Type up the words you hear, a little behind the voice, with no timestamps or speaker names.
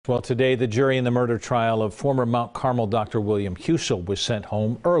Well, today the jury in the murder trial of former Mount Carmel Dr. William Husel was sent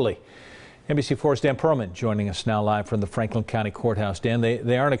home early. NBC4's Dan Perlman joining us now live from the Franklin County Courthouse. Dan,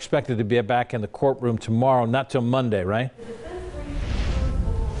 they aren't expected to be back in the courtroom tomorrow, not till Monday, right?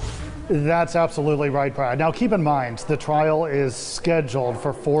 That's absolutely right, Brad. Now, keep in mind, the trial is scheduled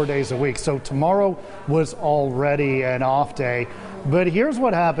for 4 days a week, so tomorrow was already an off day. But here's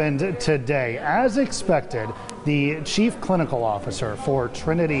what happened today. As expected, the chief clinical officer for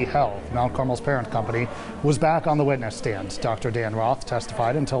Trinity Health, Mount Carmel's parent company, was back on the witness stand. Dr. Dan Roth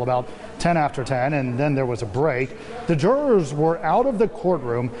testified until about 10 after 10, and then there was a break. The jurors were out of the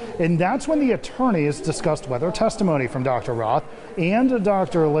courtroom, and that's when the attorneys discussed whether testimony from Dr. Roth and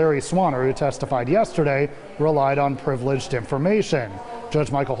Dr. Larry Swanner, who testified yesterday, relied on privileged information.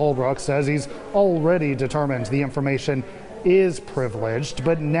 Judge Michael Holbrook says he's already determined the information is privileged,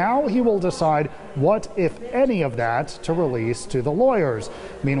 but now he will decide what, if any, of that to release to the lawyers.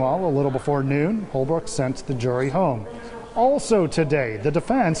 Meanwhile, a little before noon, Holbrook sent the jury home. Also today, the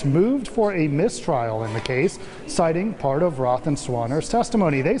defense moved for a mistrial in the case, citing part of Roth and Swanner's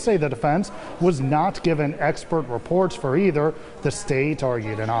testimony. They say the defense was not given expert reports for either. The state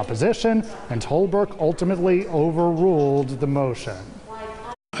argued in opposition, and Holbrook ultimately overruled the motion.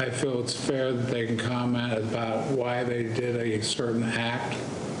 I feel it's fair that they can comment about why they did a certain act.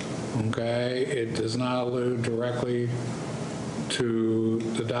 Okay, it does not allude directly to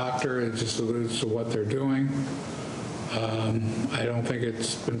the doctor, it just alludes to what they're doing. I don't think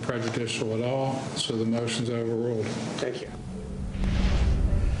it's been prejudicial at all, so the motion's overruled. Thank you.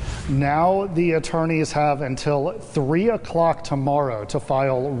 Now the attorneys have until 3 o'clock tomorrow to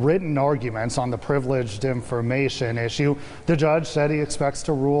file written arguments on the privileged information issue. The judge said he expects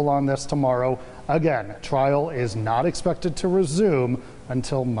to rule on this tomorrow. Again, trial is not expected to resume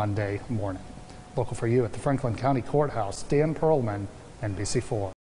until Monday morning. Local for you at the Franklin County Courthouse, Dan Perlman, NBC4.